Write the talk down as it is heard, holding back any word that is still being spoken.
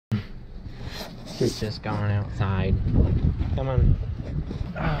She's just going outside. Come on.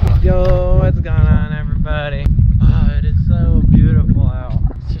 Oh, yo, what's going on, everybody? Oh, it is so beautiful out.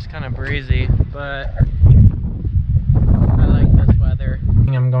 It's just kind of breezy, but I like this weather.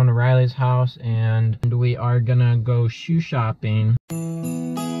 I'm going to Riley's house and we are gonna go shoe shopping.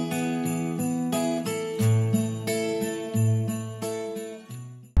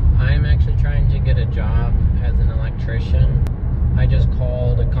 I'm actually trying to get a job as an electrician. I just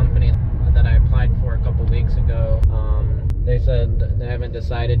called a company that I applied for a couple weeks ago. They said they haven't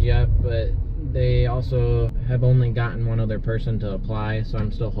decided yet, but they also have only gotten one other person to apply, so I'm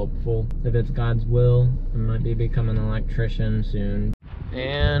still hopeful. If it's God's will, I might be becoming an electrician soon.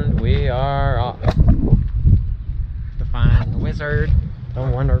 And we are off to find the wizard.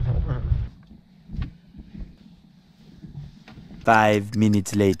 Don't wonder. 5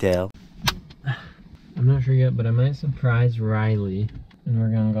 minutes later. I'm not sure yet, but I might surprise Rylee, and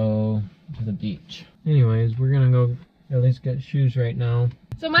we're gonna go to the beach. Anyways, we're gonna go at least get shoes right now.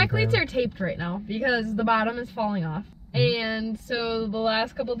 So my cleats are taped right now because the bottom is falling off. And so the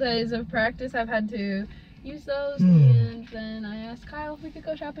last couple days of practice I've had to use those, and then I asked Kyle if we could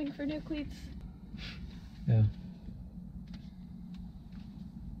go shopping for new cleats. Yeah.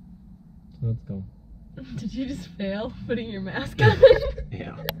 So let's go. Did you just fail putting your mask on?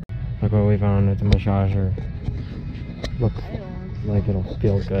 Yeah. Look what we found at the massager. Looks like it'll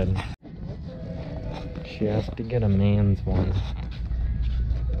feel good. She has to get a man's one.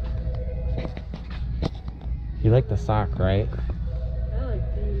 You like the sock, right? I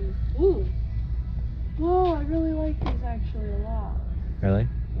like these. Ooh. Whoa, I really like these actually a lot. Really?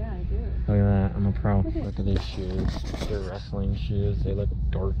 Yeah, I do. Look at that. I'm a pro. Look at these shoes. They're wrestling shoes. They look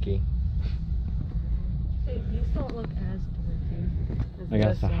dorky. Hey, these don't look as dorky. I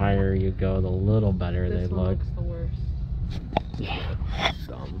guess the higher you go, the little better they This one look. looks the worst. Yeah.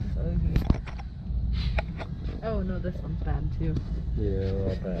 Dumb. Oh no, this one's bad too. Yeah, a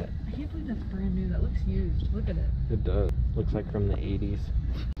little bit. I can't believe that's brand new. That looks used. Look at it. It does. Looks like from the 80s.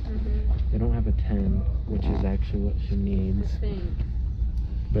 They don't have a 10, which is actually what she needs. I think.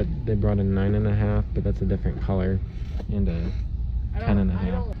 But they brought a 9.5, but that's a different color, and a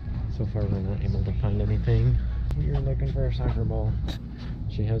 10.5. So far, we're not able to find anything. We are looking for a soccer ball.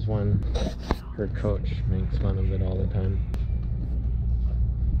 She has one. Her coach makes fun of it all the time.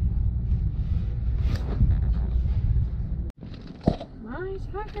 My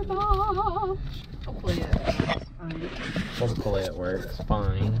soccer ball. Hopefully it's fine. Hopefully it works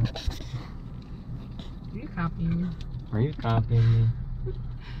fine. Are you copying me? Are you copying me?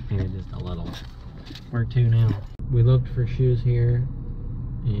 Maybe just a little. Where to now? We looked for shoes here,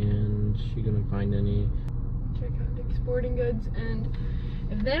 and she couldn't find any. Check out Dick's Sporting Goods, and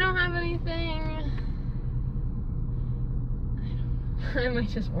if they don't have anything, I might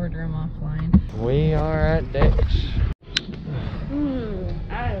just order them offline. We are at Dick's.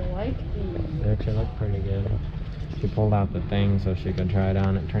 I like these. They actually look pretty good. She pulled out the thing so she could try it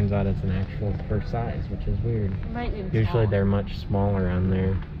on. It turns out it's an actual first size, which is weird. Might need Usually they're much smaller on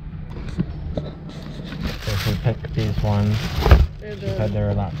there. So she picked these ones. She said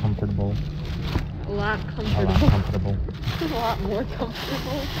they're a lot comfortable. A lot A lot comfortable. A lot more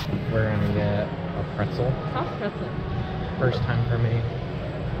comfortable. We're gonna get a pretzel. Soft pretzel. First time for me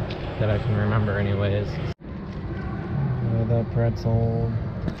that I can remember anyways. The pretzel.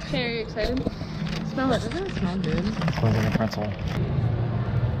 Okay, are you excited? Smell it. Doesn't it smell good? Let's look at the pretzel.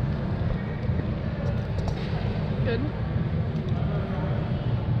 Good.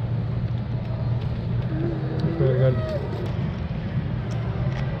 Very good.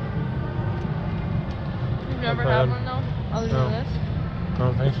 You've never had one though? Other than this? I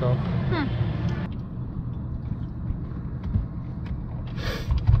don't think so.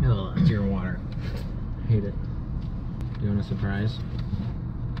 Oh, it's your water. Hate it. Do you want a surprise?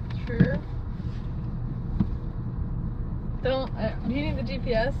 Sure. Don't. Do you need the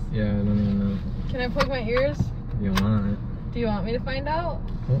GPS? Yeah, I don't even know. Can I plug my ears? If you want it. Do you want me to find out?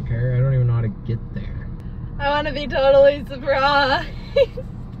 Don't care. I don't even know how to get there. I want to be totally surprised.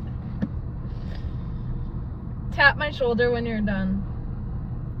 Tap my shoulder when you're done.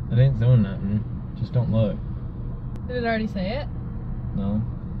 It ain't doing nothing. Just don't look. Did it already say it? No.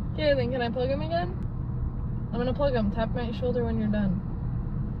 Okay, then can I plug them again? I'm gonna plug them. Tap my shoulder when you're done.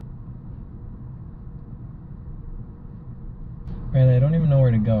 Rylee, I don't even know where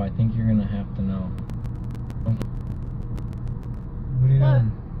to go. I think you're gonna have to know. What are you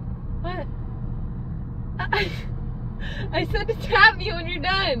doing? What? I said to tap me when you're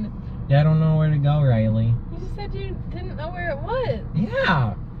done. Yeah, I don't know where to go, Rylee. You just said you didn't know where it was.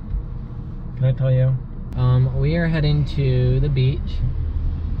 Yeah. Can I tell you? We are heading to the beach.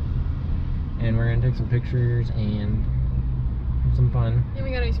 and we're gonna take some pictures and have some fun. And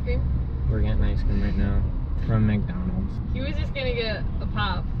we got ice cream. We're getting ice cream right now from McDonald's. He was just gonna get a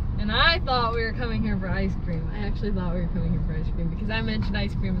pop, and I thought we were coming here for ice cream. I actually thought we were coming here for ice cream because I mentioned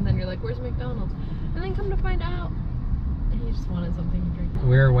ice cream, and then you're like, "Where's McDonald's?" And then come to find out, he just wanted something to drink.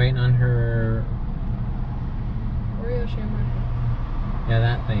 We were waiting on her. Oreo shamrock. Yeah,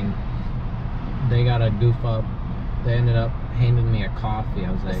 that thing. They got a goof up. They ended up handing me a coffee.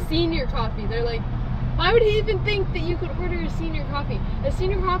 I was like, A senior coffee. They're like, why would he even think that you could order a senior coffee? A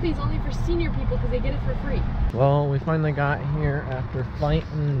senior coffee is only for senior people because they get it for free. well, we finally got here after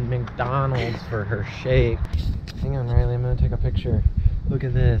fighting McDonald's for her shake. Hang on, Riley, I'm gonna take a picture. Look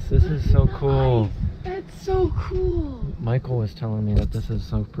at this. This is so cool. That's so cool. Michael was telling me that this is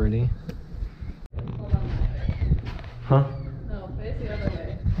so pretty. Huh? No, face the other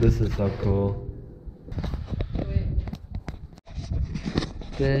way. This is so cool. Wait.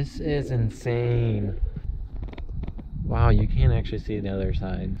 This is insane. Wow, you can't actually see the other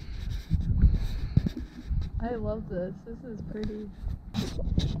side. I love this. This is pretty.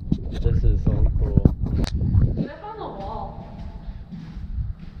 This is so cool. Step on the wall.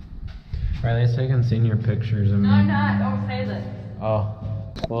 Riley's taking senior pictures of me. No, I'm not. Don't say this. Oh.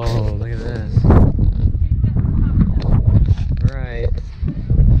 Whoa, look at this. Right.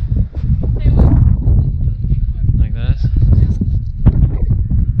 Say what? Like this.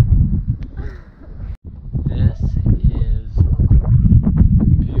 This is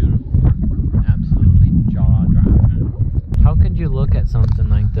beautiful. Absolutely jaw-dropping. How could you look at something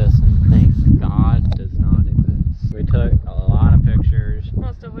like this and think God does not exist? We took a lot of pictures.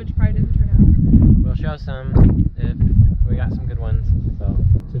 Most of which probably didn't turn out. We'll show some if we got some good ones. So,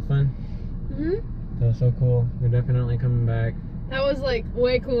 is it fun? That was so cool. We're definitely coming back. That was like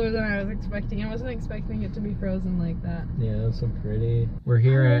way cooler than I was expecting. I wasn't expecting it to be frozen like that. Yeah, that was so pretty. We're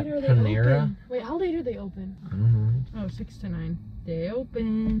here How at late are they Panera. open? Wait, how late are they open? I don't know. Oh, 6 to 9. They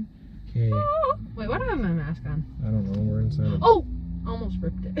open. Okay. Oh, wait, why do I have my mask on? I don't know. We're inside. Oh! Almost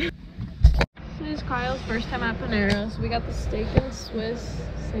ripped it. This is Kyle's first time at Panera, so we got the steak and Swiss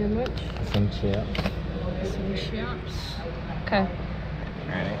sandwich. Some chips. Some chips. Okay,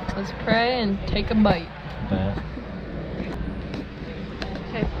 Alright. let's pray and take a bite. Bet.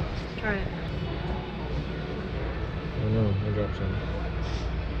 Okay, try it. I don't know. I dropped some.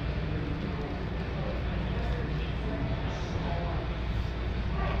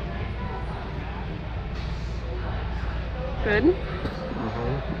 Good?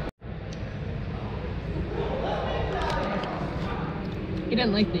 He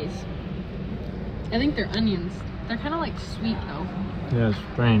didn't like these. I think they're onions. They're kind of like sweet though. Yeah, it's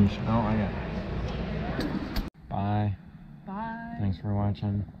strange. I don't like it. Bye. Bye. Thanks for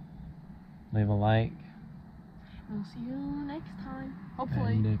watching. Leave a like. We'll see you next time.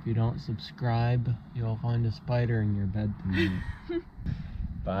 Hopefully. And if you don't subscribe, you'll find a spider in your bed tonight.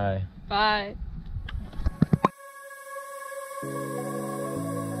 Bye. Bye.